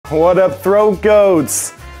What up, throat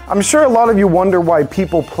goats? I'm sure a lot of you wonder why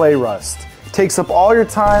people play Rust. It takes up all your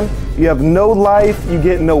time, you have no life, you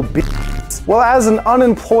get no b****s. Well, as an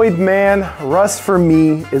unemployed man, Rust for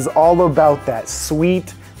me is all about that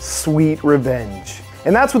sweet, sweet revenge.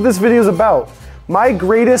 And that's what this video is about. My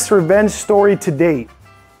greatest revenge story to date.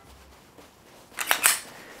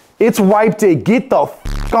 It's wipe day. Get the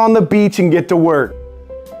f on the beach and get to work.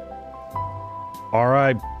 All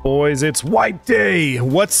right, boys, it's wipe day.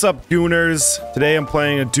 What's up, Gooners? Today I'm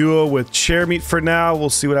playing a duo with Chairmeat for now. We'll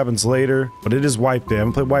see what happens later, but it is wipe day. I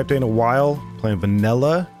haven't played wipe day in a while. Playing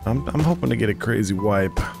vanilla. I'm hoping to get a crazy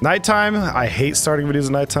wipe. Nighttime. I hate starting videos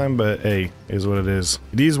at nighttime, but hey, it is what it is.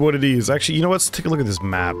 It is what it is. Actually, you know what? Let's take a look at this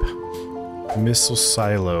map. Missile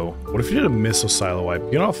silo. What if you did a missile silo wipe?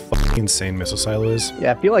 You know how fucking insane missile silo is?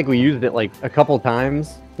 Yeah, I feel like we used it like a couple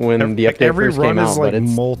times when the update every first run came out, is like but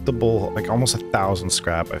it's multiple, like almost 1,000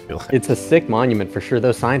 scrap, I feel like. it's a sick monument for sure.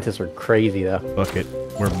 Those scientists are crazy though. Fuck it.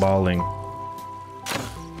 We're balling.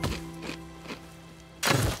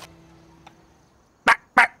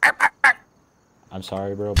 I'm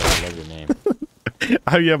sorry, bro, but I love your name.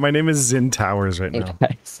 Oh yeah, my name is Zin Towers right now.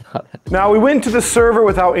 I saw that. Now, we went to the server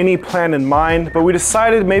without any plan in mind, but we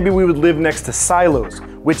decided maybe we would live next to Silos,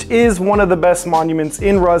 which is one of the best monuments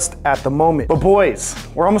in Rust at the moment. But boys,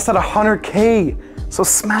 we're almost at 100K, so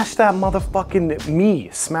smash that motherfucking me.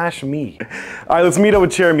 Smash me. All right, let's meet up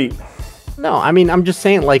with Chairmeat. No, I mean, I'm just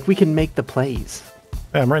saying, like, we can make the plays.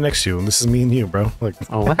 Yeah, I'm right next to you, and this is me and you, bro. Like,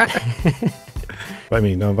 Oh, what? invite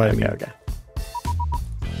me, no, invite me. Okay.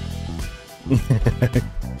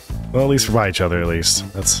 Well, at least we're by each other, at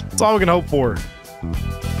least. That's all we can hope for.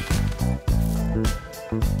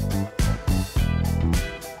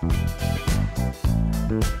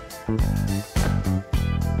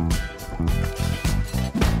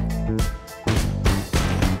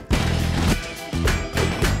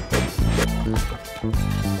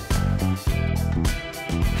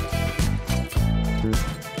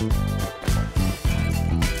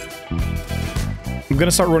 I'm gonna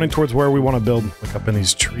start running towards where we want to build, like up in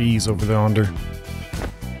these trees over yonder.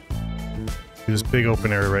 This big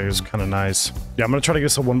open area right here is kind of nice. Yeah, I'm gonna try to get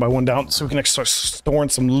this one by one down so we can actually start storing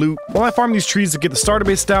some loot. While I farm these trees to get the starter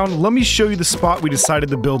base down, let me show you the spot we decided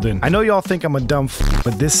to build in. I know y'all think I'm a dumb f,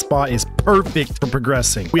 but this spot is perfect for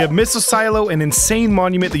progressing. We have Missile Silo, an insane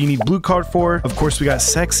monument that you need blue card for. Of course, we got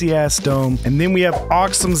Sexy Ass Dome. And then we have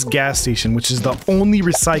Oxum's gas station, which is the only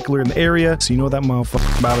recycler in the area. So you know that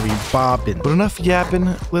motherfucker about to be bopping. But enough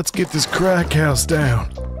yapping, let's get this crack house down.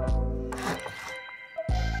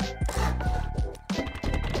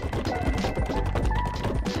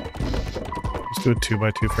 Let's do a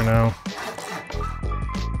 2x2 for now.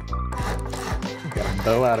 Got a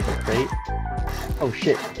bow out of a crate. Oh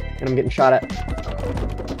shit, and I'm getting shot at.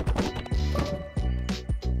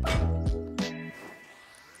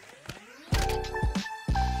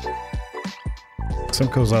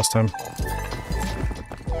 Simcoe's last time.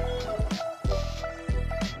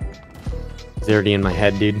 He's already in my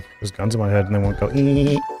head, dude. There's guns in my head and they won't go.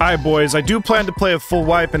 Alright, boys, I do plan to play a full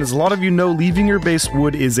wipe, and as a lot of you know, leaving your base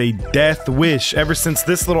wood is a death wish ever since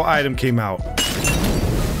this little item came out.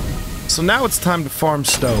 So now it's time to farm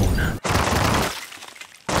stone.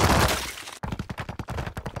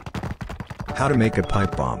 How to make a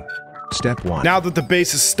pipe bomb. Step 1. Now that the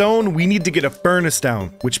base is stone, we need to get a furnace down,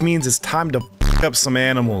 which means it's time to f up some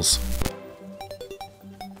animals.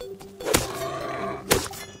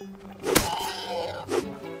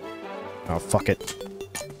 Oh, fuck it.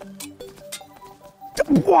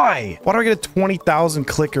 Why? Why do I get a 20,000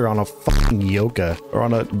 clicker on a fucking Yoka? Or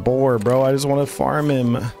on a boar, bro? I just want to farm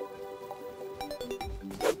him.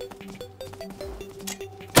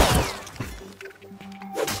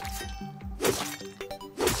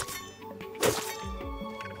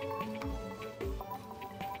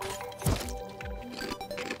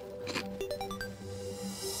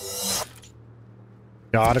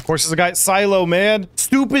 God, of course, there's a guy at Silo, man.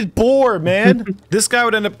 Stupid boar, man. This guy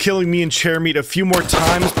would end up killing me and Chairmeat a few more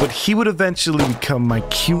times, but he would eventually become my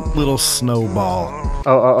cute little snowball.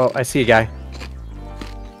 Oh, I see a guy.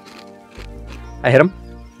 I hit him.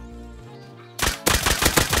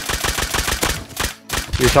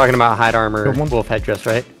 You're talking about hide armor, wolf headdress,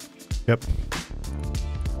 right? Yep.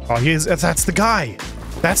 Oh, he is. That's the guy.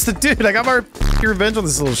 That's the dude. I got my revenge on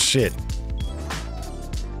this little shit.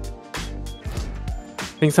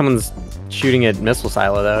 I think someone's shooting at missile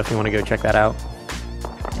silo though, if you want to go check that out.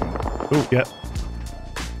 Oh, yeah.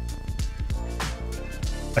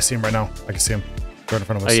 I see him right now. I can see him right in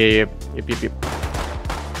front of us. Oh, yeah, yep.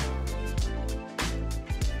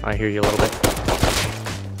 I hear you a little bit.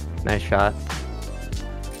 Nice shot.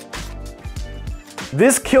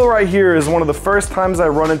 This kill right here is one of the first times I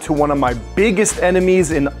run into one of my biggest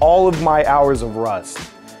enemies in all of my hours of Rust.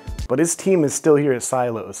 But his team is still here at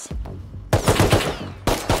Silos.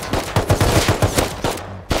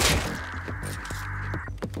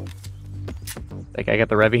 Like I got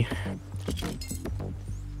the Revy.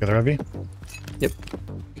 Got the Revy? Yep.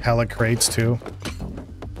 Hella crates too.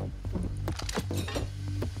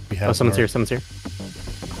 Oh, someone's here, someone's here.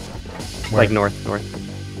 Where? Like north.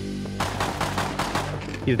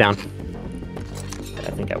 He's down.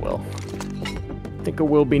 I think I will. I think I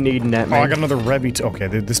will be needing that, man. Oh, I got another Revy too. Okay,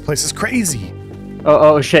 dude, this place is crazy.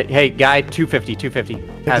 Oh shit. Hey, guy, 250. Take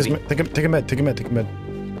a med.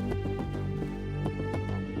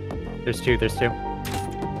 There's two.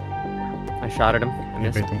 I shot at him. I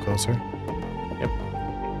missed. Bait them closer. Yep.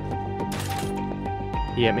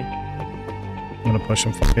 He hit me. I'm gonna push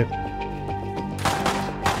him. Fuck it.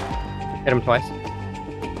 Hit him twice.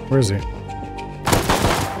 Where is he?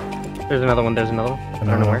 There's another one. I don't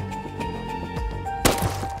know where.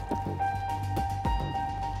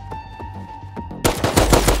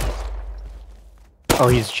 Oh,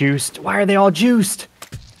 he's juiced. Why are they all juiced?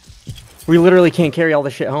 We literally can't carry all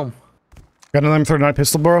this shit home. Got an M39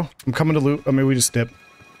 pistol, bro. I'm coming to loot. I mean, we just dip.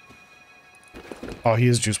 Oh, he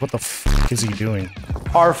is juiced. What the f is he doing?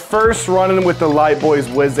 Our first run-in with the Light Boys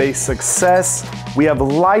was a success. We have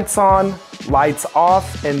lights on, lights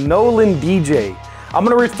off, and Nolan DJ. I'm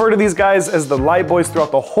gonna refer to these guys as the Light Boys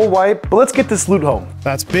throughout the whole wipe, but let's get this loot home.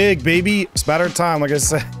 That's big, baby. It's a matter of time, like I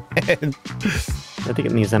said. I think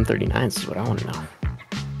getting these M39s is what I want to know.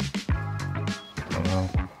 I don't know.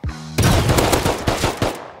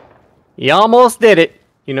 He almost did it.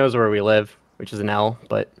 He knows where we live, which is an L,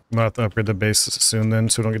 but... I'm gonna have to upgrade the base soon then,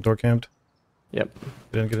 so we don't get door camped. Yep.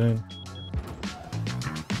 Didn't get in.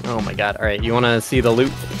 Oh my god. Alright, you want to see the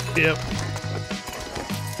loot? Yep.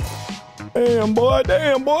 Damn, boy.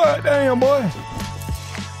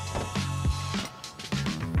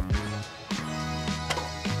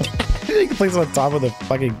 He can place on top of the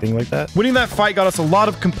fucking thing like that. Winning that fight got us a lot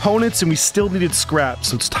of components and we still needed scrap,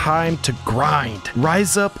 so it's time to grind.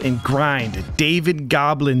 Rise up and grind. David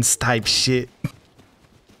Goblins type shit.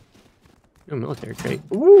 Oh, military crate.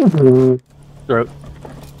 Ooh. Throat.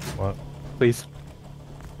 What? Please.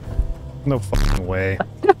 No fucking way.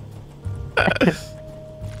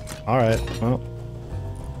 Alright, well.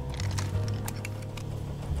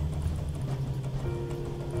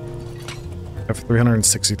 I have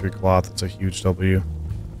 363 cloth, it's a huge W.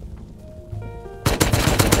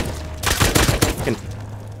 I mean,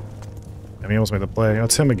 he almost made the play. Oh,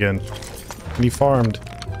 it's him again. And he farmed.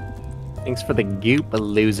 Thanks for the goop,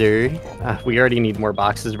 loser. We already need more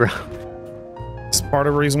boxes, bro. It's part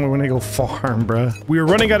of the reason we want to go farm, bruh. We were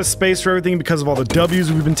running out of space for everything because of all the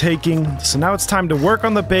W's we've been taking. So now it's time to work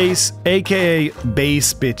on the base, aka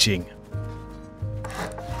base bitching.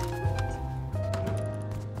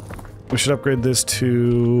 We should upgrade this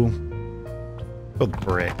to... build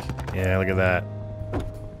brick. Yeah, look at that.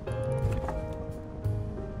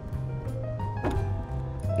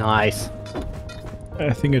 Nice.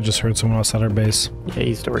 I think I just heard someone outside our base. Yeah,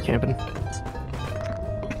 he's door camping.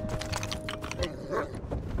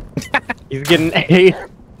 He's getting A.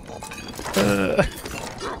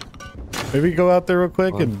 Maybe go out there real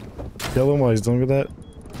quick and kill him while he's done with that.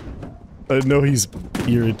 I know he's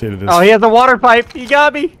irritated. Oh, he has a water pipe. He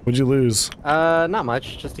got me. What'd you lose? Not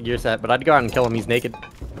much. Just a gear set, but I'd go out and kill him. He's naked.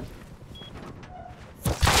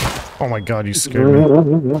 Oh my god, you scared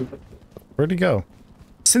me. Where'd he go?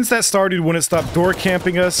 Since that started, when it stopped door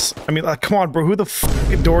camping us, I mean, come on, bro, who the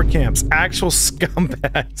f door camps? Actual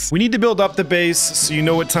scumbags. We need to build up the base so you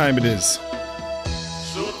know what time it is.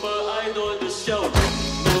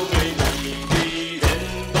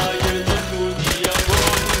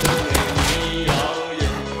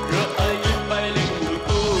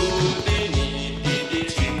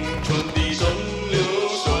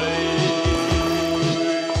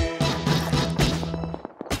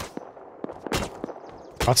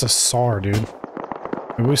 That's a SAR, dude.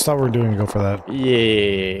 Maybe we stop what we're doing and go for that.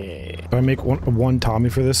 Yeah. Do I make one Tommy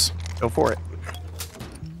for this? Go for it.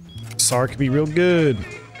 SAR could be real good.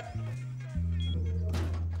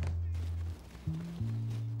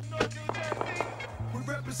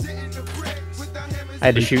 I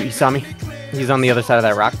had to shoot. He saw me. He's on the other side of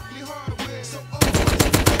that rock.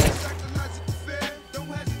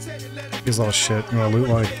 He's all shit. You wanna loot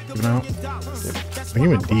like, you know? I think he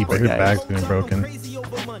went deep. I heard bags being broken.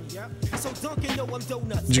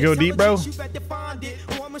 Did you go deep, bro?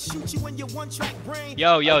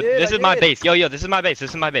 Yo, this is my base. Yo, this is my base.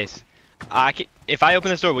 This is my base. If I open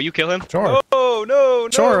this door, will you kill him? Sure. Oh, no,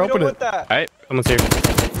 Sure, open it. That. Alright. Someone's here.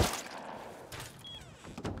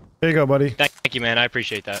 There you go, buddy. Thank you, man. I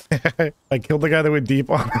appreciate that. I killed the guy that went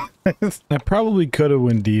deep on it. I probably could have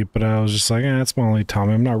went deep, but I was just like, that's my only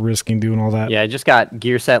Tommy. I'm not risking doing all that. Yeah, I just got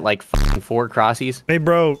gear set like 4 crossies. Hey,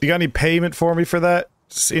 bro, you got any payment for me for that?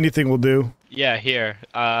 Just anything will do. Yeah, here.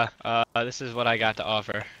 This is what I got to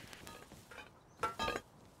offer.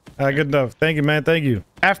 Good enough. Thank you, man. Thank you.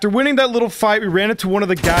 After winning that little fight, we ran into one of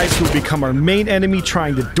the guys who would become our main enemy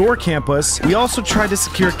trying to door camp us. We also tried to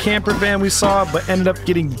secure a camper van we saw, but ended up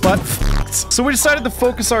getting butt f***ed. So we decided to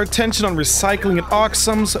focus our attention on recycling at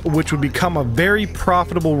Oxums, which would become a very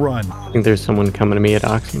profitable run. I think there's someone coming to me at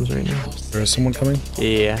Oxums right now. There is someone coming?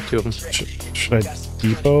 Yeah, 2 of them. Should I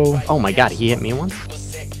depot? Oh my god, he hit me once.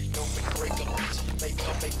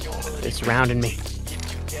 They're surrounding me.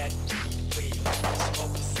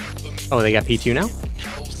 Oh, they got P2 now?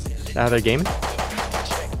 Is that how they're gaming?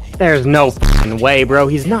 There's no f***ing way, bro.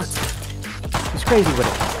 He's nuts. He's crazy with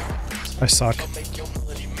it. I suck.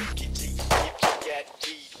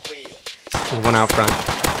 There's one out front.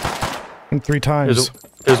 And 3 times.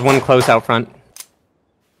 There's one close out front.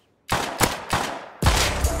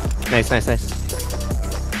 Nice.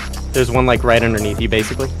 There's one like right underneath you,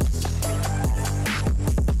 basically.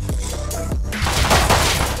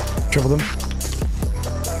 Triple them.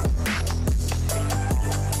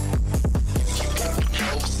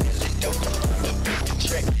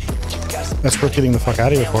 That's worth getting the fuck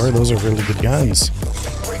out of here for. Those are really good guns.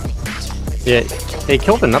 Yeah, they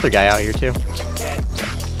killed another guy out here too.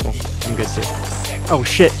 Cool. I'm good too. Oh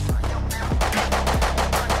shit!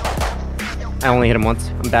 I only hit him once.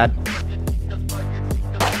 I'm bad.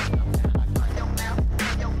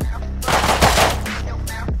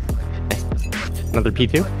 Another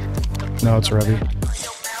P2? No, it's a Revy.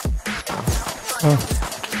 Oh.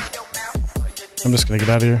 I'm just gonna get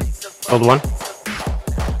out of here. Killed one.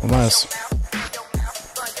 Unless.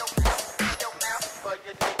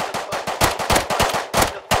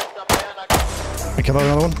 I killed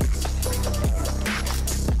another one.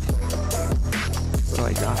 What do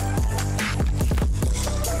I got?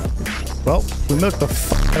 Well, we milked the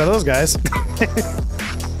fuck out of those guys.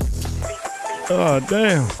 Oh,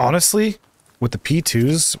 damn. Honestly, with the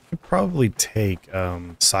P2s, we'd probably take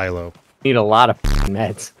Silo. Need a lot of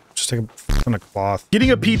meds. Just take a ton of cloth.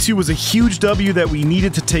 Getting a P2 was a huge W that we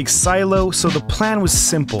needed to take Silo, so the plan was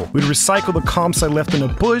simple. We'd recycle the comps I left in a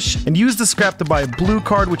bush and use the scrap to buy a blue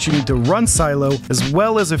card, which you need to run Silo, as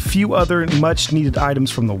well as a few other much needed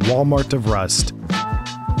items from the Walmart of Rust.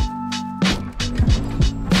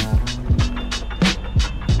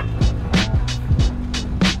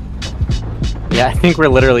 Yeah, I think we're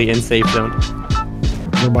literally in safe zone.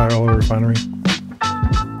 We're by our oil refinery.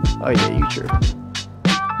 Oh yeah, you sure.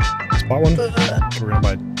 Spot one. We're gonna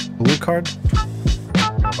buy blue card.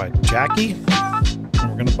 We're gonna buy Jackie. And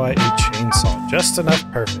we're gonna buy a chainsaw. Just enough.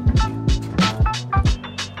 Perfect.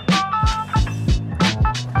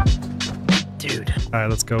 Dude. Alright,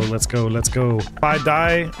 let's go. If I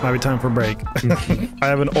die, might be time for a break. I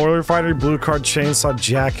have an oil refinery, blue card, chainsaw,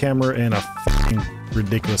 jackhammer, and a fucking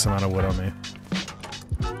ridiculous amount of wood on me.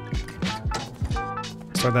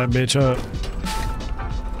 Start that bitch up.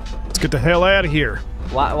 Let's get the hell out of here.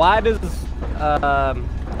 Why does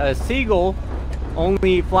a seagull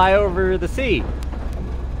only fly over the sea?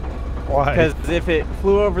 Why? Because if it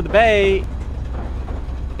flew over the bay,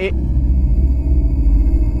 it...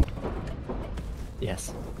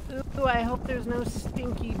 Yes. Ooh, I hope there's no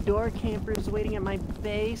stinky door campers waiting at my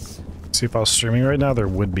base. See, if I was streaming right now, there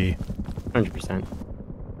would be. 100%.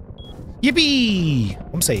 Yippee!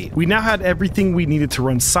 I'm safe. We now had everything we needed to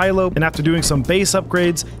run Silo, and after doing some base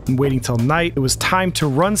upgrades and waiting till night, it was time to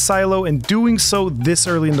run Silo, and doing so this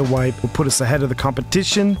early in the wipe would put us ahead of the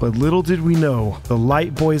competition, but little did we know, the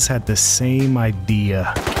Light Boys had the same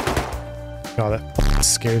idea. God, that f***ing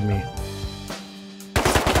scared me. I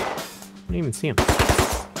didn't even see him.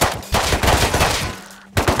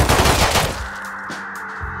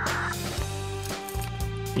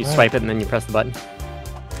 You swipe it and then you press the button.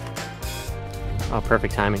 Oh,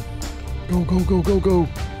 perfect timing. Go, go, go, go, go.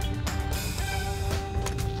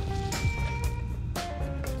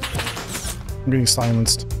 I'm getting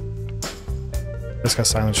silenced. This got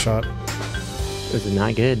silence shot. This is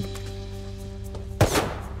not good.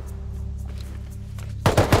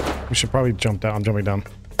 We should probably jump down. I'm jumping down.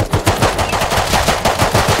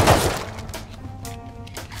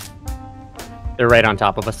 They're right on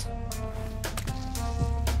top of us.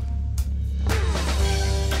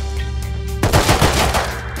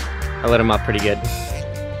 I lit him up pretty good.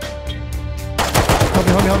 Help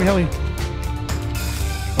me, help me, help me, help me.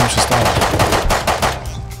 Oh, she stopped.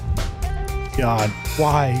 God,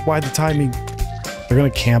 why? Why the timing? They're gonna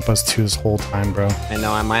camp us too this whole time, bro. I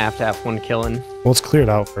know I might have to have one killing. Well, let's clear it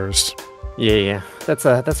out first. Yeah. That's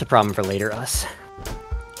a problem for later us.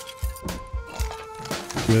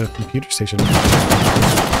 The computer station.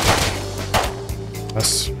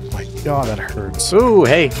 That's, my God, that hurts. Ooh,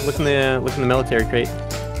 hey, look in the military crate.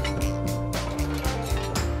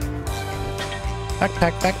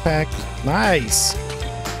 Backpack, backpack. Nice.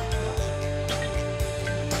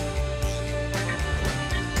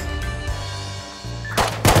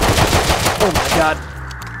 Oh my God.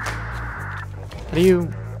 How do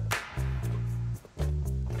you?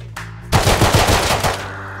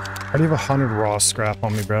 I already have 100 raw scrap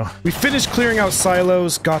on me, bro. We finished clearing out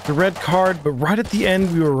silos, got the red card, but right at the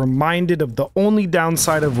end, we were reminded of the only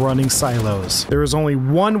downside of running silos. There is only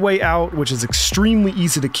one way out, which is extremely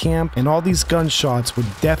easy to camp, and all these gunshots would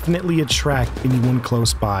definitely attract anyone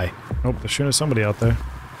close by. Nope, they're shooting at somebody out there.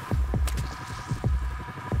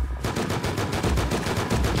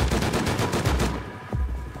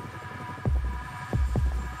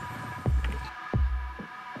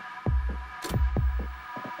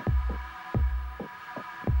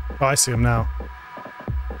 Oh, I see him now.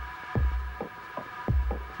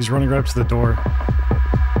 He's running right up to the door.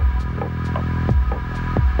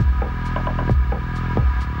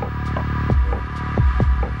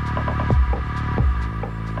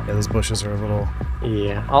 Yeah, those bushes are a little...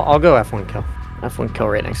 Yeah, I'll go F1 kill. F1 kill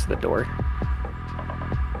right next to the door.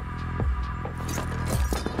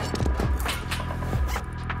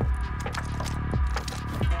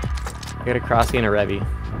 I got a Crossy and a Revy.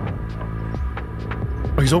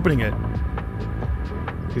 Oh, he's opening it.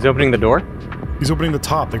 He's opening the door? He's opening the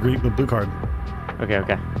top, the blue card. Okay,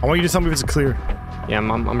 okay. I want you to tell me if it's clear. Yeah,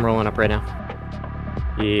 I'm rolling up right now.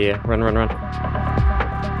 Yeah, run, run, run.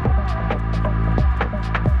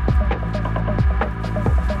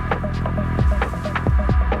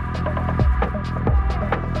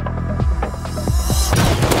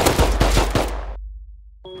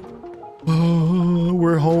 Oh,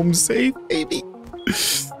 we're home safe, baby.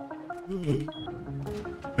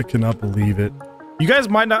 I cannot believe it. You guys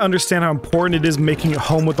might not understand how important it is making it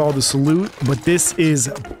home with all this loot, but this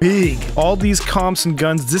is big. All these comps and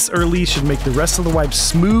guns this early should make the rest of the wipe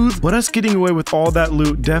smooth, but us getting away with all that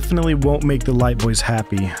loot definitely won't make the light boys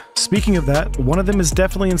happy. Speaking of that, one of them is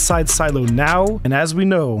definitely inside silo now, and as we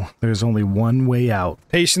know, there's only one way out.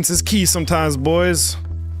 Patience is key sometimes, boys.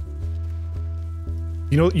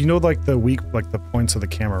 You know like the weak, like the points of the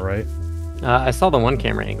camera, right? I saw the one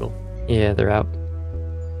camera angle. Yeah, they're out.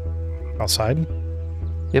 Outside?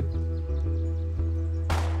 Yep.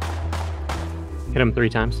 Hit him 3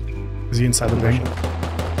 times. Is he inside the ring?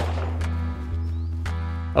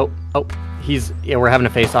 Oh, yeah, we're having a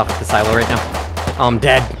face off at the silo right now. Oh, I'm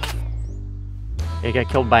dead. He got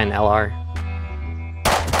killed by an LR.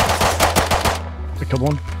 I killed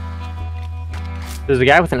one. There's a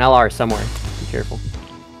guy with an LR somewhere. Be careful.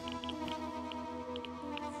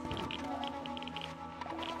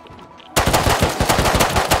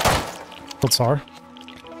 What's R?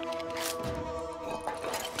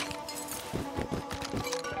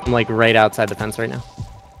 I'm like right outside the fence right now.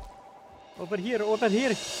 Over here, over here.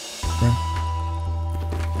 Okay.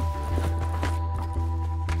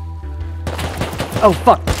 Oh,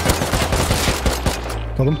 fuck.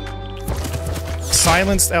 Killed him.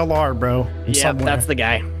 Silenced LR, bro. Yeah, that's the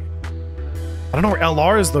guy. I don't know where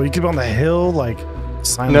LR is, though. He could be on the hill, like,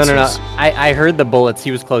 silencers. No. I heard the bullets. He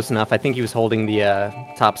was close enough. I think he was holding the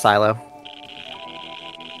top silo.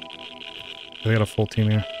 They got a full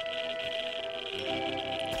team here.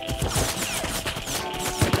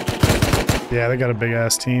 Yeah, they got a big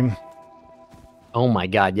ass team. Oh my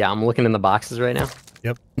god, yeah, I'm looking in the boxes right now.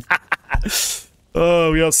 Yep.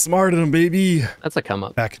 Oh, we outsmarted them, baby. That's a come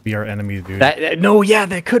up. That could be our enemy, dude. No, yeah,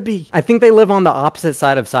 that could be. I think they live on the opposite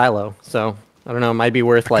side of silo, so I don't know. It might be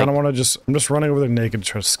worth like. I kind of want to I'm just running over there naked to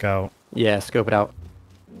try to scout. Yeah, scope it out.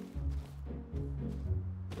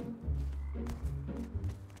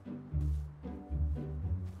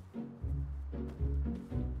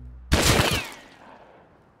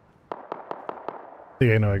 I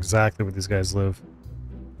think I know exactly where these guys live.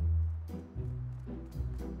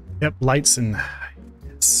 Yep, lights and...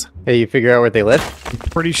 Yes. Hey, you figure out where they live? I'm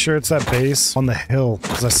pretty sure it's that base on the hill,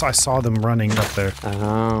 because I saw them running up there.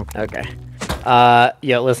 Oh, okay.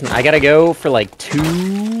 Yeah, listen, I gotta go for like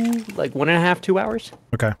 1.5, 2 hours.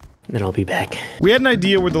 Okay. Then I'll be back. We had an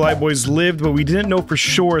idea where the Light Boys lived, but we didn't know for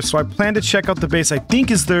sure, so I planned to check out the base I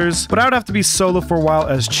think is theirs, but I would have to be solo for a while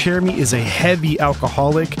as Chermy is a heavy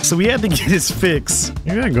alcoholic, so we had to get his fix.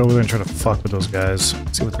 You're gonna go over there and try to fuck with those guys,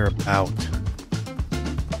 see what they're about.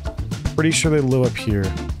 Pretty sure they live up here.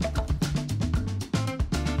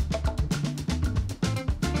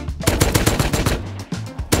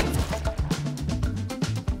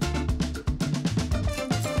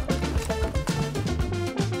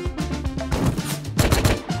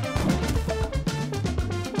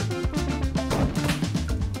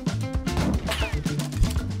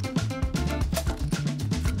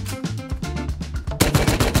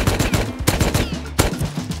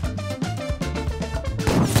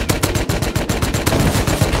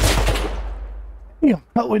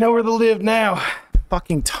 Well, we know where to live now.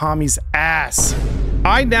 Fucking Tommy's ass.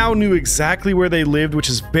 I now knew exactly where they lived, which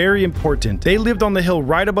is very important. They lived on the hill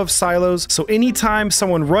right above silos, so anytime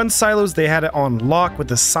someone runs silos, they had it on lock with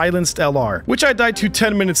the silenced LR, which I died to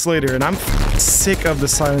 10 minutes later, and I'm sick of the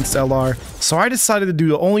silenced LR, so I decided to do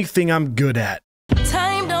the only thing I'm good at.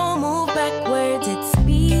 Time don't move backwards, it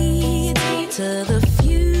speeds to the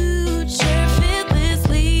future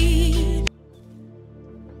fearlessly.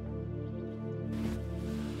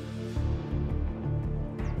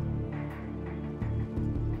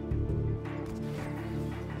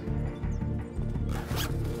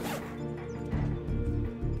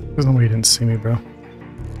 There's no way you didn't see me, bro.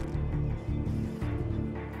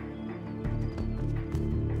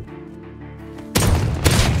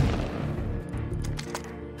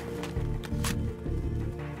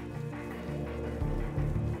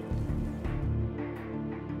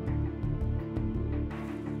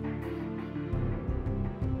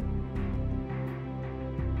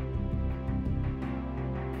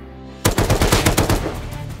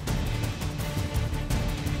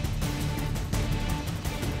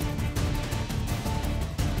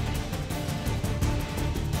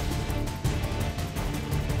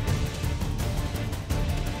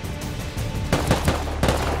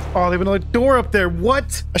 Oh, they have another door up there.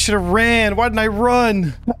 What? I should have ran. Why didn't I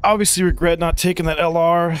run? Obviously regret not taking that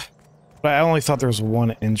LR. But I only thought there was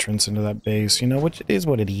one entrance into that base, you know, which is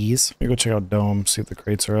what it is. Let me go check out Dome, see if the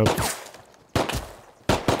crates are up.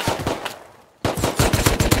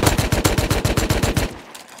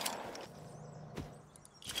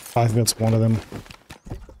 I think that's one of them.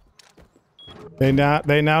 They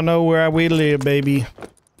now know where we live, baby.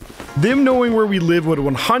 Them knowing where we live would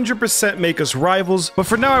 100% make us rivals, but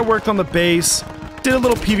for now I worked on the base, did a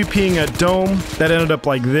little PvPing at Dome, that ended up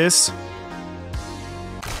like this.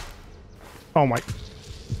 Oh my...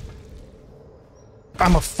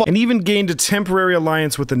 and even gained a temporary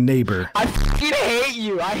alliance with a neighbor. I fucking hate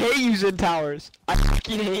you. I hate you, Zen Towers. I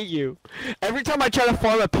fucking hate you. Every time I try to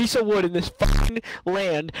farm a piece of wood in this fucking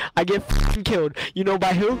land, I get fucking killed. You know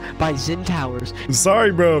by who? By Zen Towers. I'm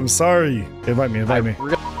sorry, bro. I'm sorry. Invite me.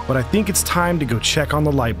 But I think it's time to go check on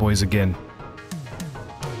the Light Boys again.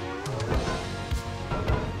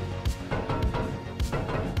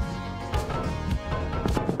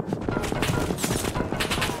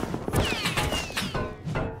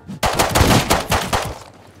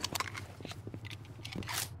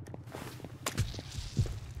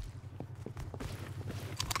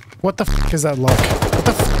 What the f is that luck? What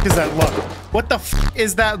the f is that luck? What the f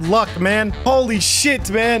is that luck, man? Holy shit,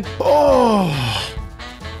 man. Oh.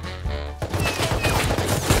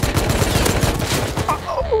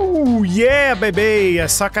 Oh, yeah, baby. I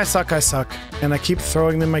suck, I suck, I suck. And I keep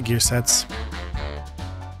throwing them my gear sets.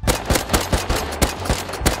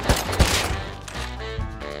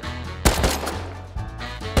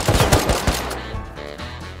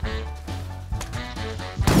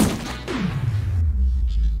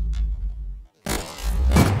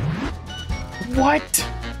 What?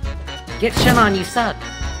 Get Shimon, you suck.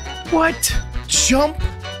 What? Jump?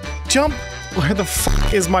 Jump? Where the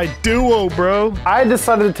f is my duo, bro? I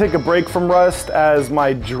decided to take a break from Rust as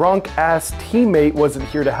my drunk-ass teammate wasn't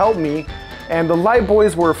here to help me, and the Light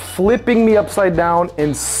Boys were flipping me upside down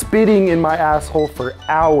and spitting in my asshole for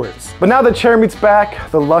hours. But now that Chermeat's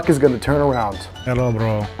back, the luck is gonna turn around. Hello,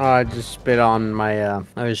 bro. I just spit on my,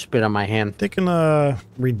 hand. Taking a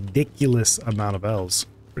ridiculous amount of L's.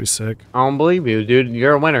 Pretty sick. I don't believe you, dude.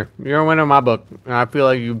 You're a winner. You're a winner in my book. And I feel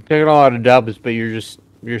like you've taken a lot of dubs, but your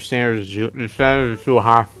standards are too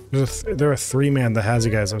high. They're a three-man that has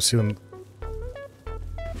you guys. I've seen them.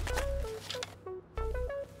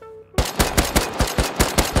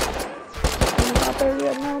 Not there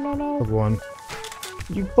yet. No. One.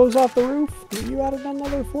 You close off the roof. You added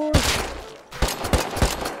another floor.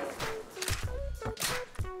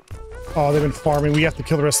 Oh, they've been farming. We have to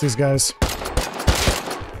kill the rest of these guys.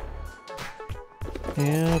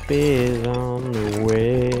 Help is on the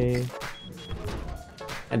way.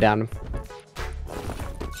 I downed him.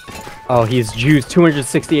 Oh, he's juiced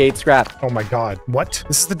 268 scrap. Oh my god. What?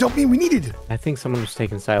 This is the dopamine we needed. I think someone was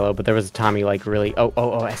taking silo, but there was a Tommy like really.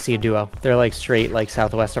 Oh, I see a duo. They're like straight like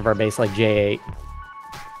southwest of our base, like J8.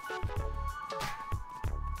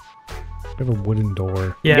 We have a wooden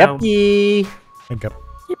door. Yeah. Yuppie. I got...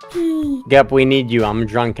 Gep, we need you. I'm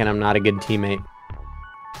drunk and I'm not a good teammate.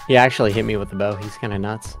 He actually hit me with the bow. He's kind of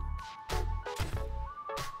nuts.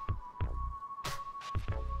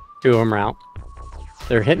 Two of them are out.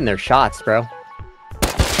 They're hitting their shots, bro. You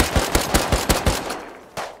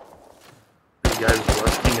guys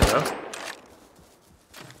working it up?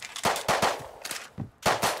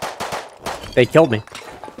 They killed me.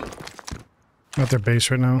 At their base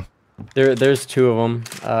right now. There's two of them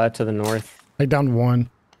to the north. I downed one.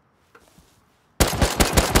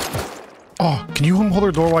 Oh, can you hold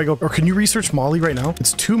our door while I go? Or can you research Molly right now?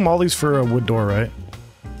 It's 2 Mollys for a wood door, right?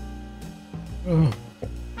 Oh.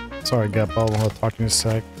 Sorry, Gapball. I'll talk to you in a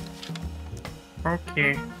sec.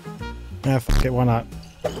 Okay. Yeah, fuck it. Why not?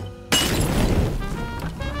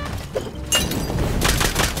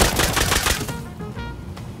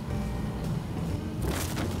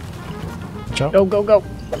 Watch out. Go, go, go.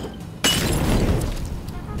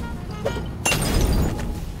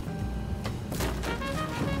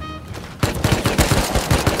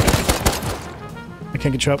 I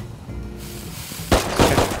can't get you up.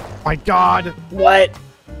 My God! What?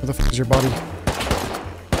 Where the fuck is your body?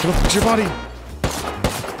 Where the fuck is your body?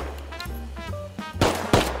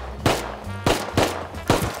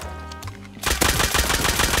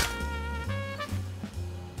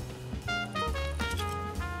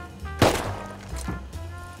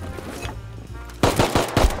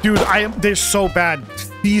 Dude, they're so bad.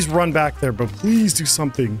 Please run back there, bro. Please do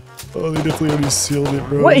something. Oh, they definitely already sealed it,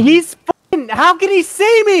 bro. What? He's fucking, how can he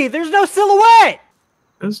see me? There's no silhouette.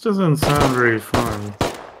 This doesn't sound very fun.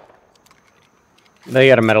 They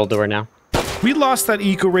got a metal door now. We lost that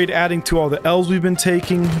eco raid adding to all the L's we've been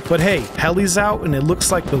taking, but hey, Heli's out and it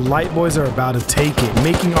looks like the Light Boys are about to take it,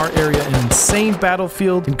 making our area an insane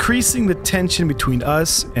battlefield, increasing the tension between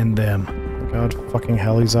us and them. God, fucking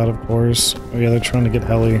Heli's out, of course. Oh yeah, they're trying to get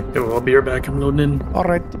Heli. Yeah, well, I'll be right back. I'm loading in. All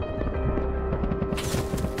right.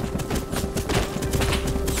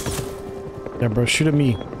 Yeah, bro, shoot at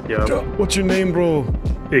me. Yeah. What's your name, bro?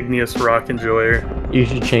 Igneous Rock Enjoyer. You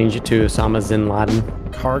should change it to Osama Bin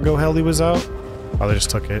Laden. Cargo Heli was out? Oh, they just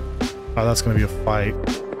took it. Oh, that's gonna be a fight.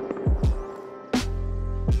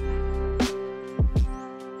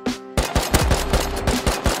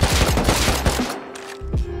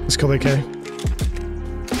 Let's kill AK.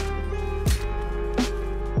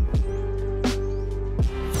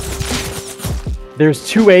 There's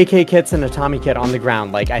 2 AK kits and a Tommy kit on the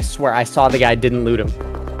ground. Like, I swear, I saw the guy didn't loot him.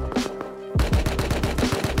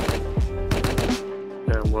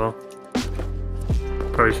 Yeah, well.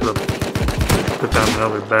 Probably should have put down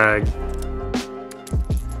another bag.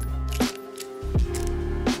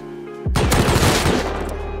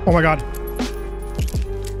 Oh my God.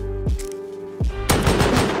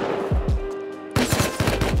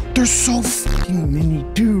 There's so fucking many,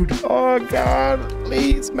 dude. Oh God,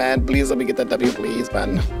 please, man, please let me get that W, please,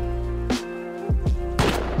 man.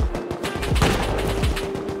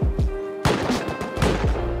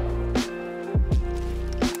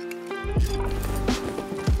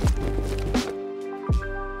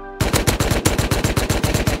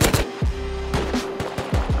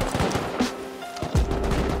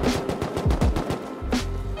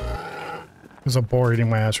 There's a boar eating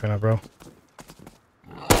my ass right now, bro.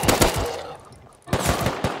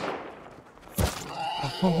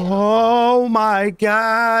 Oh my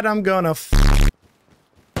God, I'm gonna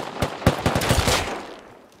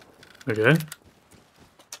Okay.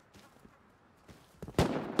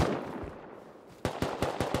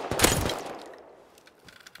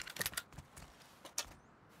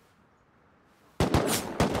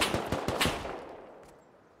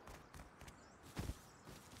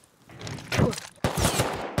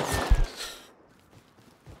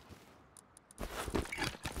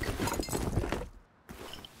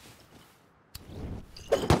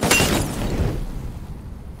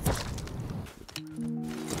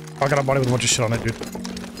 I got a body with a bunch of shit on it, dude.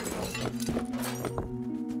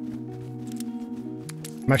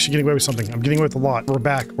 I'm actually getting away with something. I'm getting away with a lot. We're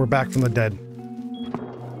back. We're back from the dead.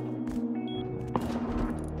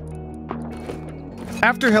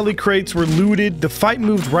 After heli crates were looted, the fight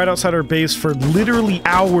moved right outside our base for literally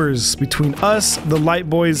hours between us, the Light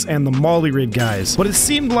Boys, and the Molly Raid guys. But it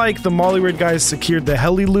seemed like the Molly Raid guys secured the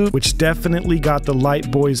heli loot, which definitely got the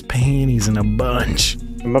Light Boys' panties in a bunch.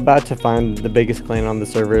 I'm about to find the biggest clan on the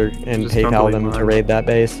server and Just PayPal them to raid that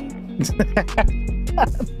base.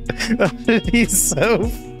 He's so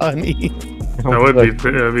funny.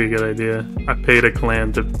 That'd be a good idea. I paid a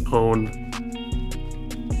clan to own.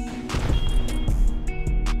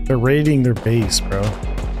 They're raiding their base, bro.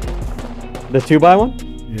 The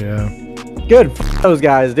 2x1? Yeah. Good. F those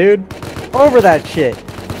guys, dude. Over that shit.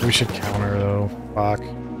 We should counter though. Fuck.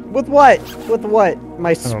 With what? With what?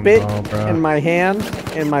 My spit know, bro. in my hand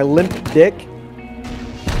and my limp dick.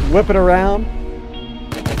 Whip it around.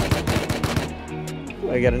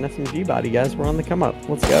 Ooh, I got an SMG body, guys. We're on the come up.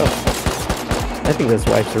 Let's go. I think this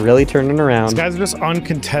wife's really turning around. These guys are just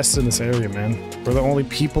uncontested in this area, man. We're the only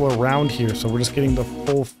people around here, so we're just getting the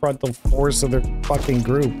full frontal force of their fucking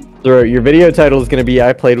group. So your video title is going to be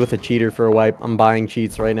I played with a cheater for a wipe. I'm buying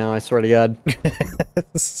cheats right now, I swear to God.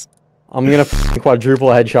 I'm going to quadruple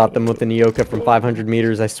headshot them with the Neoka from 500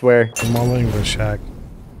 meters, I swear. I'm all in with Shaq.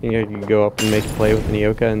 You can go up and make a play with the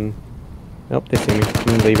Neoka and... Nope, they see me.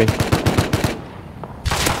 I'm leaving.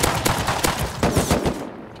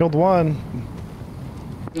 Killed one.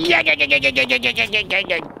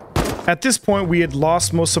 At this point, we had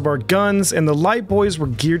lost most of our guns, and the light boys were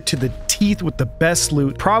geared to the teeth with the best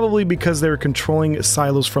loot, probably because they were controlling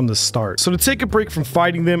silos from the start. So to take a break from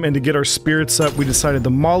fighting them and to get our spirits up, we decided the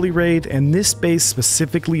Molly raid, and this base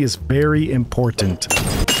specifically is very important.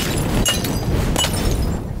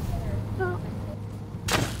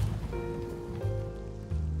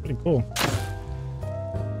 Pretty cool.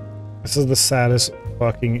 This is the saddest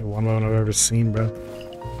fucking one I've ever seen, bro.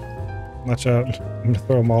 Watch out. I'm gonna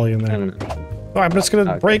throw a molly in there. Oh, I'm just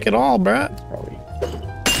gonna break it all, bruh. Probably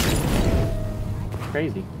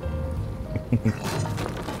crazy.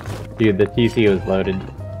 Dude, the TC was loaded.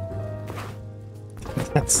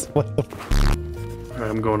 That's what the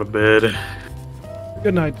Alright, I'm going to bed.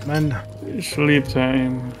 Good night, man. Sleep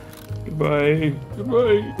time. Goodbye.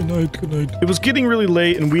 Goodbye. Good night, good night. It was getting really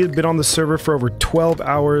late and we had been on the server for over 12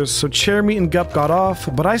 hours, so Chermeat and Gup got off,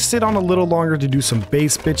 but I stayed on a little longer to do some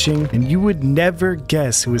base bitching, and you would never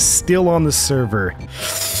guess who was still on the server.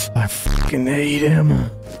 I fucking hate him.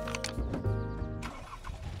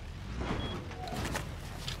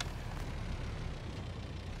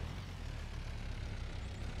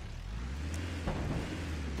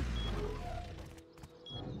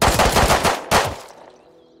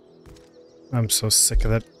 I'm so sick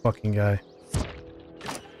of that fucking guy.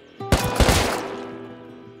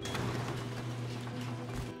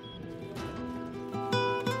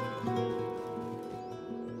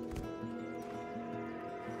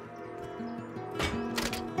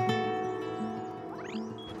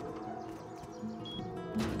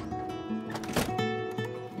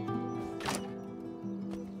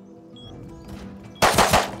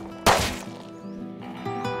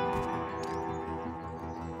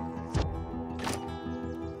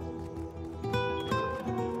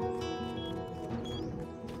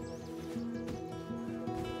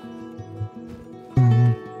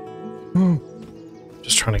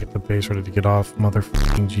 Just trying to get the base ready to get off.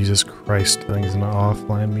 Motherfucking Jesus Christ, things gonna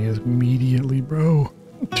offline me immediately, bro.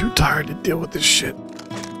 I'm too tired to deal with this shit.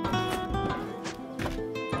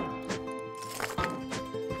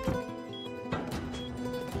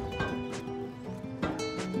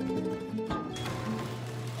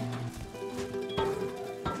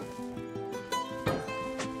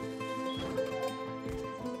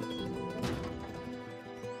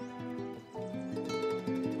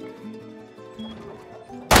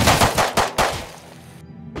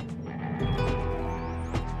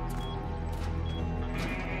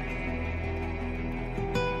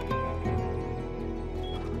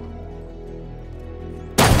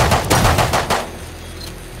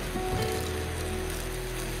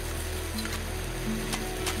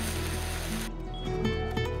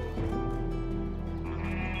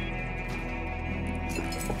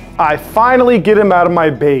 I finally get him out of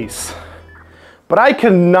my base. But I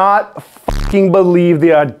cannot fucking believe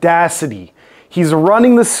the audacity. He's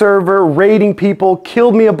running the server, raiding people,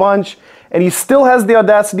 killed me a bunch, and he still has the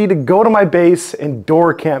audacity to go to my base and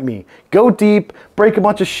door camp me. Go deep, break a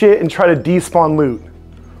bunch of shit, and try to despawn loot.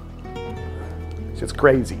 It's just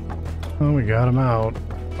crazy. Oh, we got him out.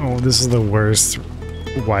 Oh, this is the worst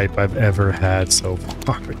wipe I've ever had so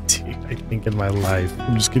far, dude. I think in my life.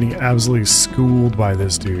 I'm just getting absolutely schooled by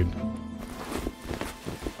this dude.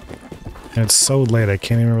 And it's so late, I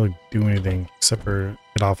can't even really do anything except for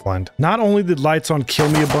get offline. Not only did Lights On kill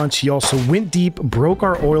me a bunch, he also went deep, broke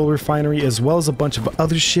our oil refinery, as well as a bunch of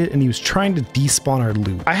other shit, and he was trying to despawn our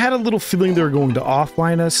loot. I had a little feeling they were going to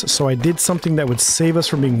offline us, so I did something that would save us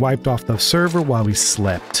from being wiped off the server while we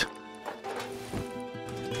slept.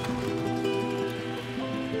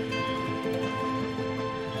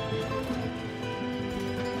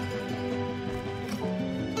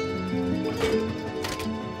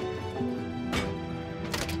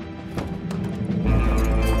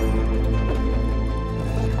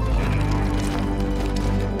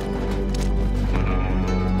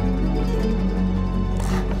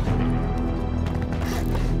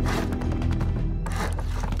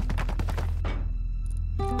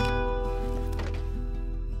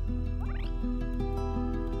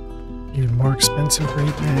 Even more expensive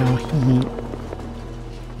right now.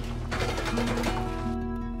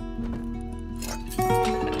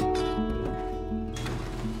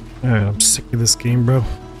 Alright, I'm sick of this game, bro.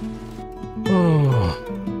 Oh.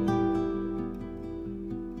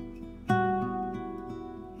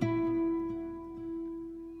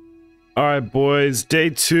 Alright, boys,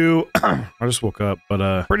 day 2. I just woke up,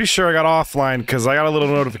 but pretty sure I got offline because I got a little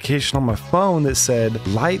notification on my phone that said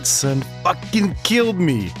Lightson fucking killed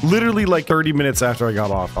me. Literally like 30 minutes after I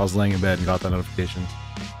got off. I was laying in bed and got that notification.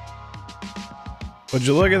 Would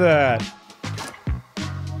you look at that?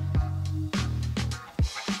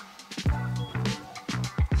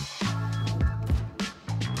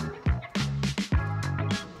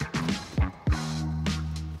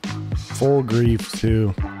 Full grief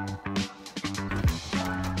too.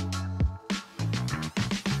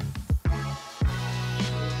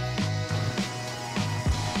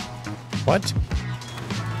 What?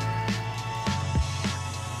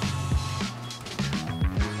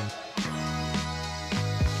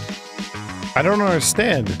 I don't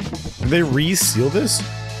understand. Did they reseal this?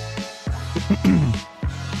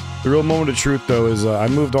 The real moment of truth, though, is I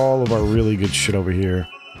moved all of our really good shit over here.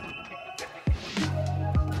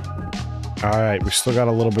 Alright, we still got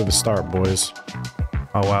a little bit of a start, boys.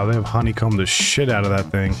 Oh wow, they have honeycombed the shit out of that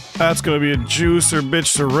thing. That's gonna be a juicer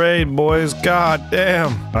bitch to raid, boys. God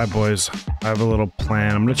damn. Alright, boys. I have a little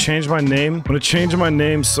plan. I'm gonna change my name. I'm gonna change my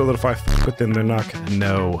name so that if I fuck with them, they're not gonna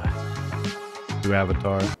know. New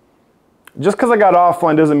avatar. Just because I got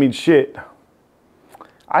offline doesn't mean shit.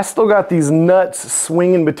 I still got these nuts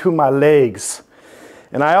swinging between my legs.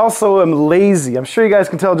 And I also am lazy. I'm sure you guys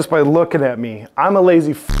can tell just by looking at me. I'm a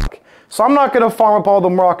lazy fuck. So I'm not gonna farm up all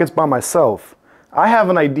them rockets by myself. I have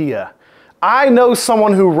an idea. I know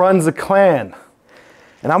someone who runs a clan.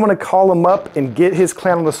 And I'm gonna call him up and get his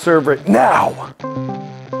clan on the server now.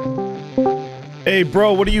 Hey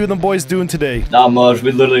bro, what are you and the boys doing today? Not much,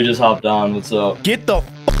 we literally just hopped on. What's up? Get the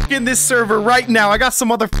fuck in this server right now. I got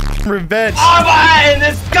some other revenge. I'm in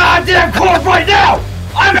this goddamn corp right now!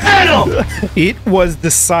 I'm handled! It was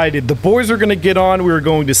decided. The boys are gonna get on. We were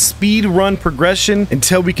going to speed run progression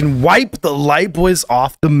until we can wipe the light boys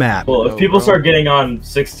off the map. Well, if people start getting on,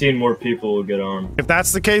 16 more people will get on. If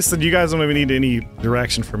that's the case, then you guys don't even need any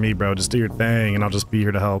direction from me, bro. Just do your thing, and I'll just be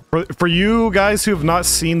here to help. For you guys who have not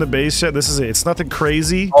seen the base yet, this is it. It's nothing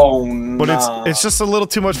crazy. Oh, no. But it's just a little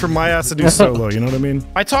too much for my ass to do solo, you know what I mean?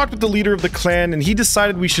 I talked with the leader of the clan, and he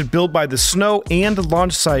decided we should build by the snow and the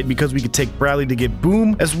launch site because we could take Bradley to get boom,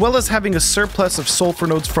 as well as having a surplus of sulfur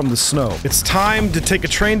nodes from the snow. It's time to take a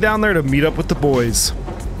train down there to meet up with the boys.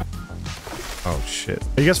 Oh shit.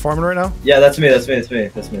 Are you guys farming right now? Yeah, that's me, that's me, that's me,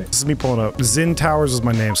 that's me. This is me pulling up. Zin Towers is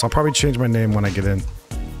my name, so I'll probably change my name when I get in.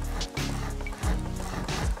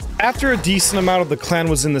 After a decent amount of the clan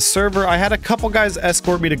was in the server, I had a couple guys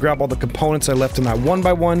escort me to grab all the components I left in that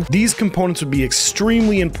 1x1. These components would be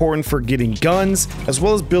extremely important for getting guns, as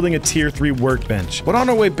well as building a tier 3 workbench. But on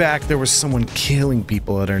our way back, there was someone killing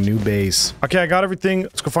people at our new base. Okay, I got everything.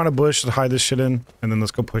 Let's go find a bush to hide this shit in, and then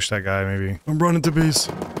let's go push that guy, maybe. I'm running to base.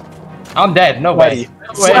 I'm dead. No way.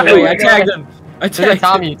 Wait, I tagged him. I tagged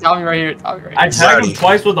Tommy. Tommy right here. Tommy right here. I tagged him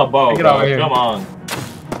twice with a bow. Get over here. Come on.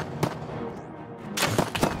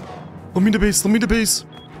 Let me to base. Let me to base.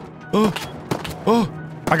 Oh.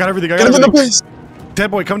 I got everything. Get him in the base.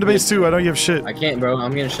 Dead boy, come to base too. I know you have shit. I can't, bro.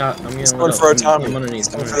 I'm getting shot. I'm getting going for a Tommy. He's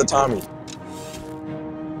coming for the Tommy.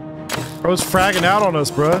 Bro's fragging out on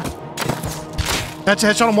us, bro.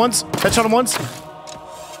 Headshot him once. Headshot him once.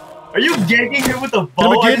 Are you ganking him with a Hit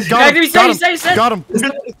bow? him again. Got him.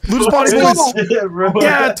 Loose body, boys.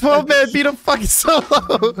 Yeah, 12 man beat him fucking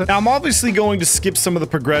solo. Now, I'm obviously going to skip some of the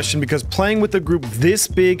progression because playing with a group this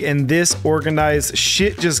big and this organized,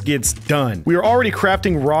 shit just gets done. We were already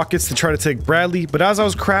crafting rockets to try to take Bradley, but as I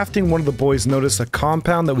was crafting, one of the boys noticed a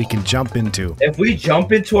compound that we can jump into. If we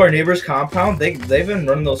jump into our neighbor's compound, they've been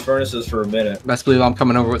running those furnaces for a minute. Best believe I'm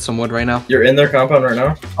coming over with some wood right now. You're in their compound right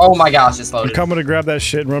now? Oh my gosh, it's loaded. I'm coming to grab that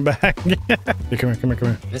shit and run back. Yeah, come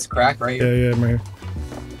here. This crack right here. Yeah, I'm right here.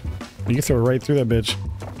 You can throw it right through that bitch.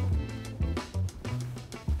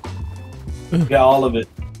 Yeah, all of it.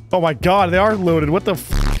 Oh my god, they are loaded. What the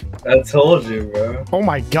f? I told you, bro. Oh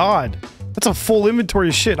my god. That's a full inventory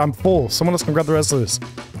of shit. I'm full. Someone else can grab the rest of this.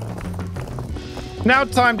 Now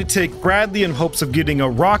time to take Bradley in hopes of getting a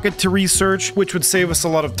rocket to research, which would save us a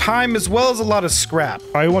lot of time as well as a lot of scrap. All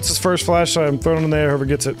right, who wants his first flashlight? I'm throwing it in there, whoever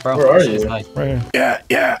gets it. Bro, where are you? Right here.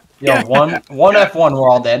 Yeah. Yo, one F1, we're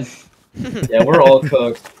all dead. Yeah, we're all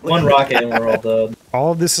cooked. One rocket and we're all dead.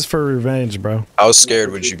 All of this is for revenge, bro. How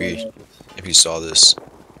scared would you be if you saw this?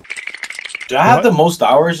 Do I have the most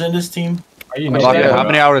hours in this team? Are you How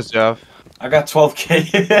many hours do you have? I got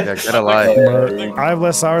 12K. Yeah, get a lie. I have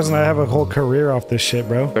less hours and I have a whole career off this shit,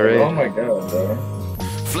 bro. Oh my god, bro.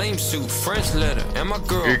 Flame suit, French letter, and my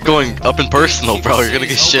girl. You're going up in personal, bro. You're gonna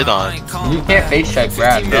get shit on. You can't face check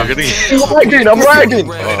Brad, bro. You're gonna get. I'm lagging.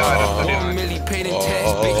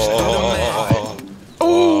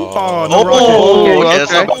 Oh, no rocket. Okay,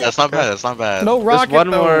 that's not bad. That's not bad. That's not bad. No rocket.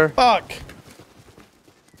 one though. more. Fuck.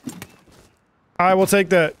 Alright, we'll take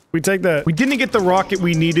that. We take that. We didn't get the rocket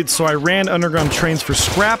we needed, so I ran underground trains for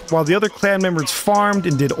scrap while the other clan members farmed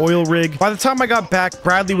and did oil rig. By the time I got back,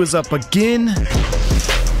 Bradley was up again.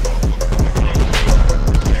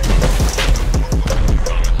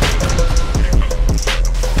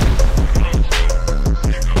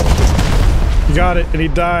 He got it, and he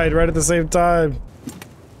died right at the same time.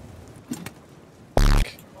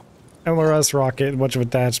 MRS rocket, a bunch of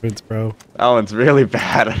attachments, bro. That one's really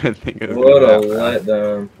bad. I didn't think it was What a that bad.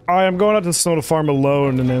 letdown. Alright, I'm going out to the snow to farm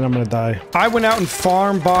alone, and then I'm gonna die. I went out and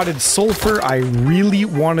farm botted sulfur. I really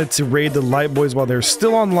wanted to raid the Light Boys while they're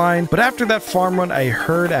still online, but after that farm run, I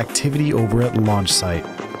heard activity over at launch site.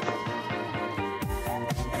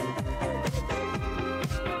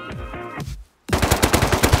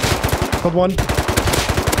 Killed one.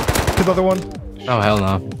 Killed the other one. Oh hell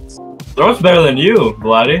no. Throws better than you,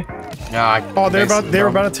 Vladdy. Yeah. Oh, they were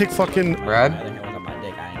about to take fucking Brad. Yeah,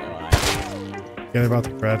 they're about to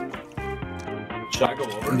Brad. Should I go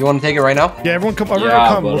over? You want to take it right now? Yeah, everyone come. Everyone Yeah,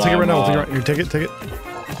 come. We'll but take it right now. We'll take it I'm, right. Here, take it. Take it.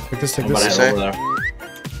 Take this. Take I'm this. gonna head over there.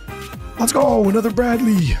 Let's go. Another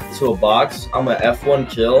Bradley. To a box. I'm gonna F1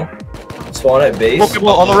 kill. Spawn at base. Oh,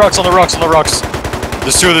 on the rocks. On the rocks. On the rocks.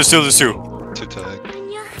 There's two. There's two. There's two. Two tag.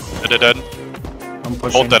 Dead. I'm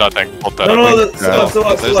pushing. Hold that, I think. Hold that. No, I no, think. still left, still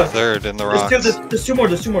left, still There's a left. third in the rocks. There's two more,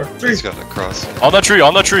 there's two more. Three. He's got a cross. On that tree.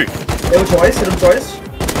 On that tree. Hit him twice, hit him twice.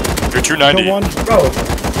 You're 290. Kill one.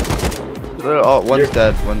 Bro, Oh, one's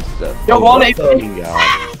dead. One's dead. Yo, one what AP.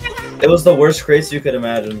 it was the worst crates you could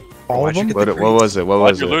imagine. All of them. What was it? What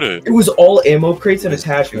Why'd was you it? loot it? It was all ammo crates and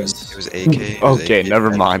attachments. It was AK. Okay,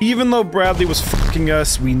 never mind. Even though Bradley was fucking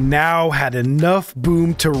us, we now had enough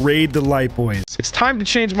boom to raid the Light Boys. It's time to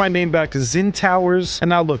change my name back to Zin Towers. And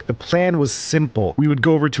now look, the plan was simple. We would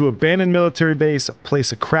go over to abandoned military base,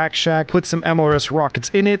 place a crack shack, put some MLRS rockets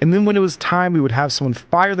in it, and then when it was time, we would have someone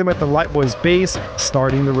fire them at the Light Boys base,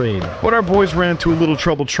 starting the raid. But our boys ran into a little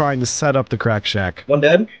trouble trying to set up the crack shack. One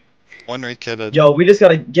dead? One raid kid. Yo, we just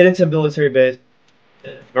gotta get into military base.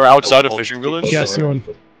 They're outside of fishing village. Yeah, I see one.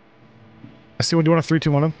 I see one. Do you want a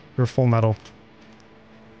 3-2 him? You're full metal.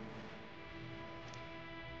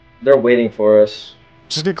 They're waiting for us.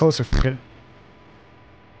 Just get closer. Fuck it.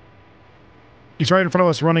 He's right in front of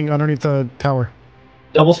us, running underneath the tower.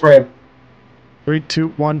 Double spray him. 3, 2,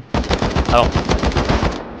 1. Oh.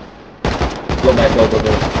 Go back, go.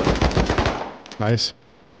 Nice.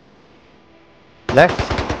 Left.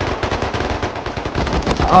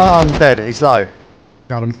 Oh, I'm dead. He's low.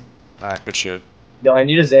 Got him. Alright. Good shit. Yo, I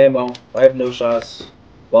need his ammo. I have no shots.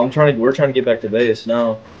 Well, we're trying to get back to base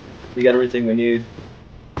now. We got everything we need.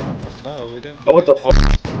 No, we didn't. Oh, what the fuck?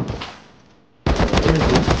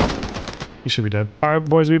 He should be dead. Alright,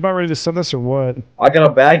 boys, we about ready to send this or what? I got a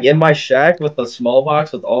bag in my shack with a small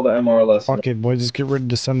box with all the MRLS. Fuck it, boys, just get ready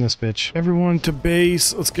to send this bitch. Everyone to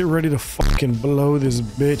base. Let's get ready to fucking blow this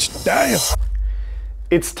bitch. Damn!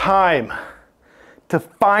 It's time to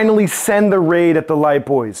finally send the raid at the Light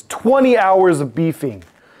Boys. 20 hours of beefing.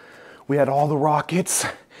 We had all the rockets,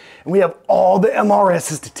 and we have all the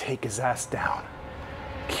MRSs to take his ass down.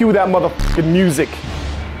 Cue that motherfucking music.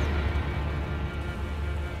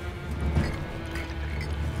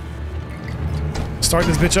 Start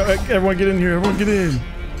this bitch up. Everyone get in here. Everyone get in.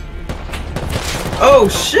 Oh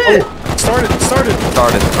shit! Oh, start it. Started.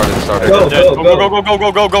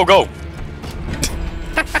 Go.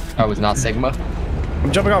 That was not Sigma.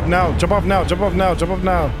 I'm jumping off now. Jump off now. Jump off now. Jump off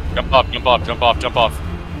now. Jump off.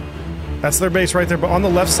 That's their base right there. But on the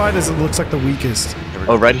left side, it looks like the weakest.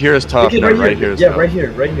 Oh, right here is tough. No, right here is yeah, tough. right here.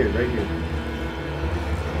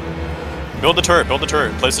 Build the turret.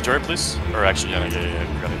 Place the turret, please. Or actually, yeah.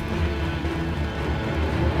 Got it.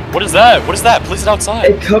 What is that? Place it outside.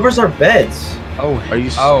 It covers our beds. Oh, are you?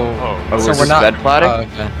 Oh, so we're not bed plotting?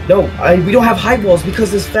 Okay. No, we don't have high walls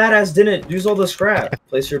because this fat ass didn't use all the scrap.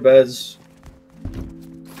 Place your beds.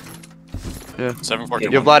 Yeah.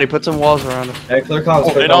 741. Yo, Vladdy, put some walls around us. Hey, clear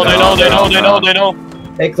comms. They know.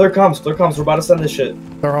 Hey, clear comms. We're about to send this shit.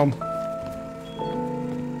 They're home.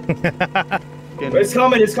 It's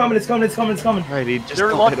coming. Alrighty, just They're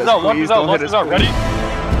don't hit us, please. Don't hit us. Ready?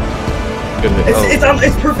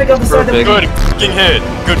 It's perfect on the side that we Good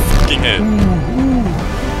fucking hit.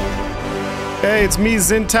 Hey, it's me,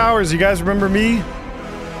 Zin Towers. You guys remember me?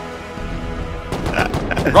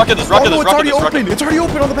 Rocket this. It's already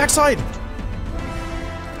open on the backside.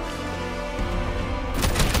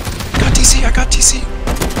 TC, I got TC.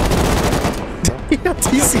 You got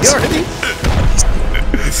TC already?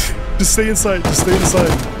 Just stay inside, just stay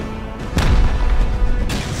inside.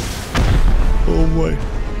 Oh boy.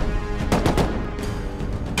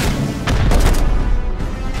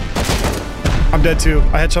 I'm dead too.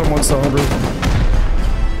 I headshot him once though, bro.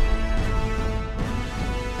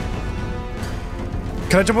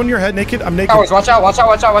 Can I jump on your head naked? I'm naked. Towers, watch out, watch out,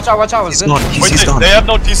 watch out, watch out, watch out. He's gone, TC's gone. They have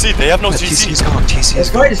no TC, they have no TC. TC's gone, TC's That's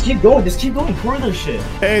gone. right, just keep going, pour their shit.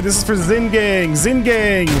 Hey, this is for Zin Gang, Zin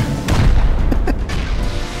Gang.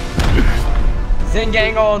 Zen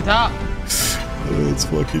gang on top. Let's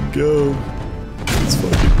fucking go. Let's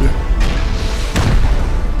fucking go.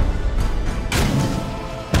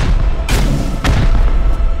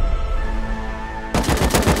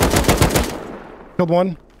 Killed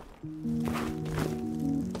one.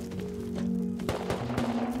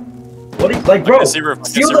 What are you, like, bro? Steal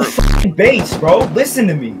the fucking base, bro. Listen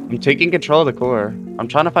to me. I'm taking control of the core. I'm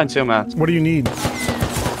trying to find seal mats. What do you need?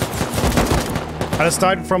 I just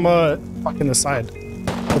died from fucking the side.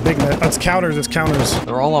 The big net. That's counters. It's counters.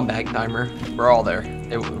 They're all on back timer. We're all there.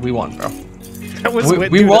 We won, bro.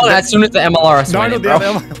 We won as soon as the MLRS no, went I know in, bro. the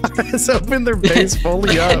MLRS opened their base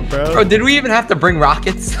fully up, bro. Bro, did we even have to bring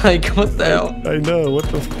rockets? Like, what the hell? I know. What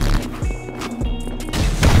the?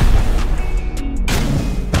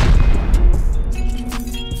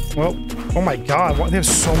 Well, oh my god, why they have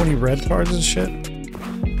so many red cards and shit?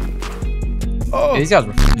 Oh, these guys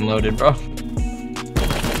were fucking loaded, bro.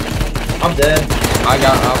 I'm dead.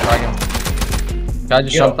 I'll frag him. Guy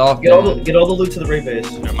just jumped off. Get all the loot to the raid base.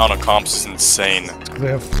 The amount of comps is insane. They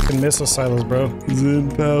have fucking missile silos, bro.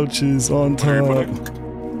 Zin pouches on top.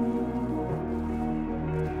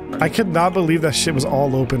 I could not believe that shit was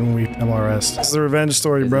all open when we MRS. This is a revenge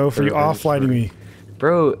story, bro, for you offlining me.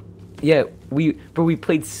 Bro, yeah, we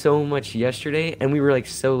played so much yesterday, and we were like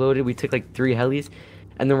so loaded. We took like 3 helis,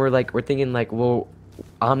 and then we're thinking like, well,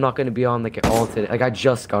 I'm not gonna be on like at all today. Like I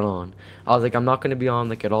just got on. I was like, I'm not gonna be on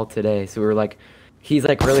like at all today. So we were like, he's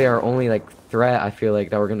like really our only like threat. I feel like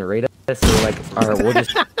that we're gonna raid us. So we're like, all right, we'll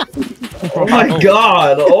just. Oh my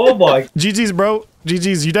god! Oh my. GG's, bro.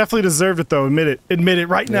 GG's. You definitely deserved it though. Admit it. Admit it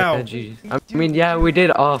right now. Yeah, GG's. I mean, yeah, we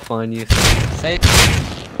did off on you. Say.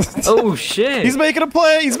 Oh shit! He's making a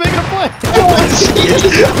play. He's making a play.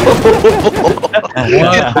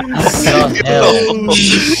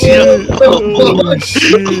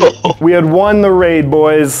 We had won the raid,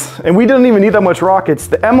 boys, and we didn't even need that much rockets.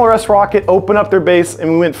 The MLRS rocket opened up their base, and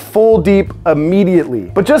we went full deep immediately.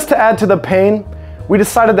 But just to add to the pain, we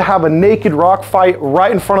decided to have a naked rock fight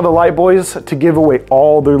right in front of the Light Boys to give away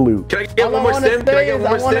all their loot. Can I get one more stem? Can I get one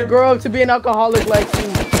more stem? I want to grow up to be an alcoholic like you.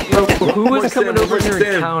 Bro, who was coming over here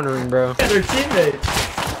and countering, bro? Their teammates.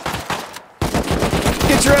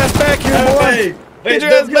 Get your ass back here, boy! Get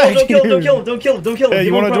your ass back here! Don't kill him! Hey,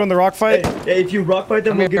 you want to join the rock fight? Hey, if you rock fight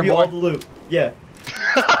them, we'll give you all the loot. Yeah.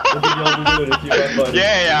 We'll give you all the loot if you rock fight.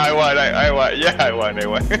 Yeah, I won. Yeah, I won.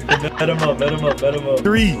 Bet him up.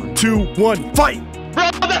 3, 2, 1, fight! Bro,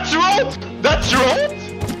 that's rolled! That's rolled!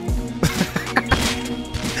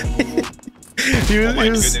 He was, oh my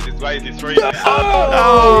goodness, it's right, it's right.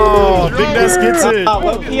 Oh, Big Ness gets it.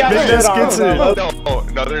 Big Ness gets it.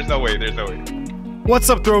 No, there's no way. What's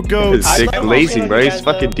up, Throat Goats? Sick glazing, bro. He's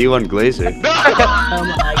fucking D1 glazer. Oh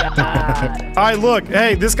my god. Alright, look.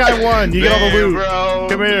 Hey, this guy won. You get all the loot. Bro.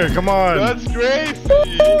 Come here. Come on. That's crazy.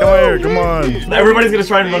 Come here. Come on. Everybody's gonna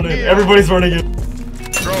try and run it. Everybody's running it.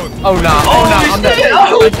 Oh no. I'm dead.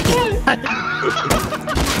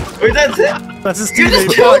 Wait, that's it? That's his You just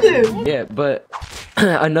teammate. killed him! Yeah, but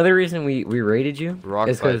another reason we raided you Rock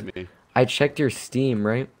is because fight me. I checked your Steam,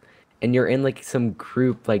 right? And you're in like some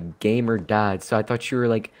group like Gamer Dads, so I thought you were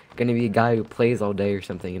like gonna be a guy who plays all day or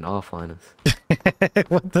something and offline us.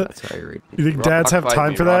 What the? That's why I raided You think dads have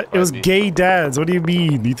time for that? It was gay dads. What do you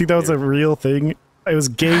mean? You think that was a real thing? It was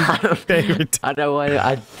gay. I know.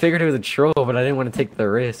 I figured it was a troll, but I didn't want to take the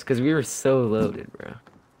risk because we were so loaded, bro.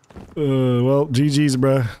 Well, GG's,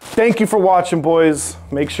 bro. Thank you for watching, boys.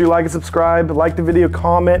 Make sure you like and subscribe, like the video,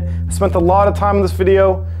 comment. I spent a lot of time on this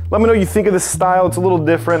video. Let me know what you think of this style. It's a little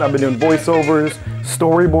different. I've been doing voiceovers,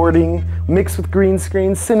 storyboarding, mixed with green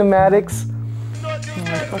screen, cinematics. I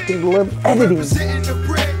fucking love editing.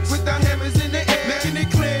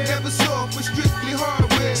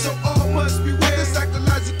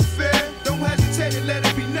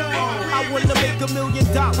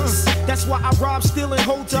 That's why I rob, steal, and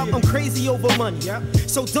hold up. I'm crazy over money.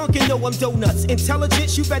 So Duncan know I'm donuts.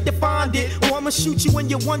 Intelligence, you better find it, or I'ma shoot you in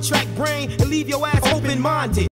your one-track brain and leave your ass open-minded.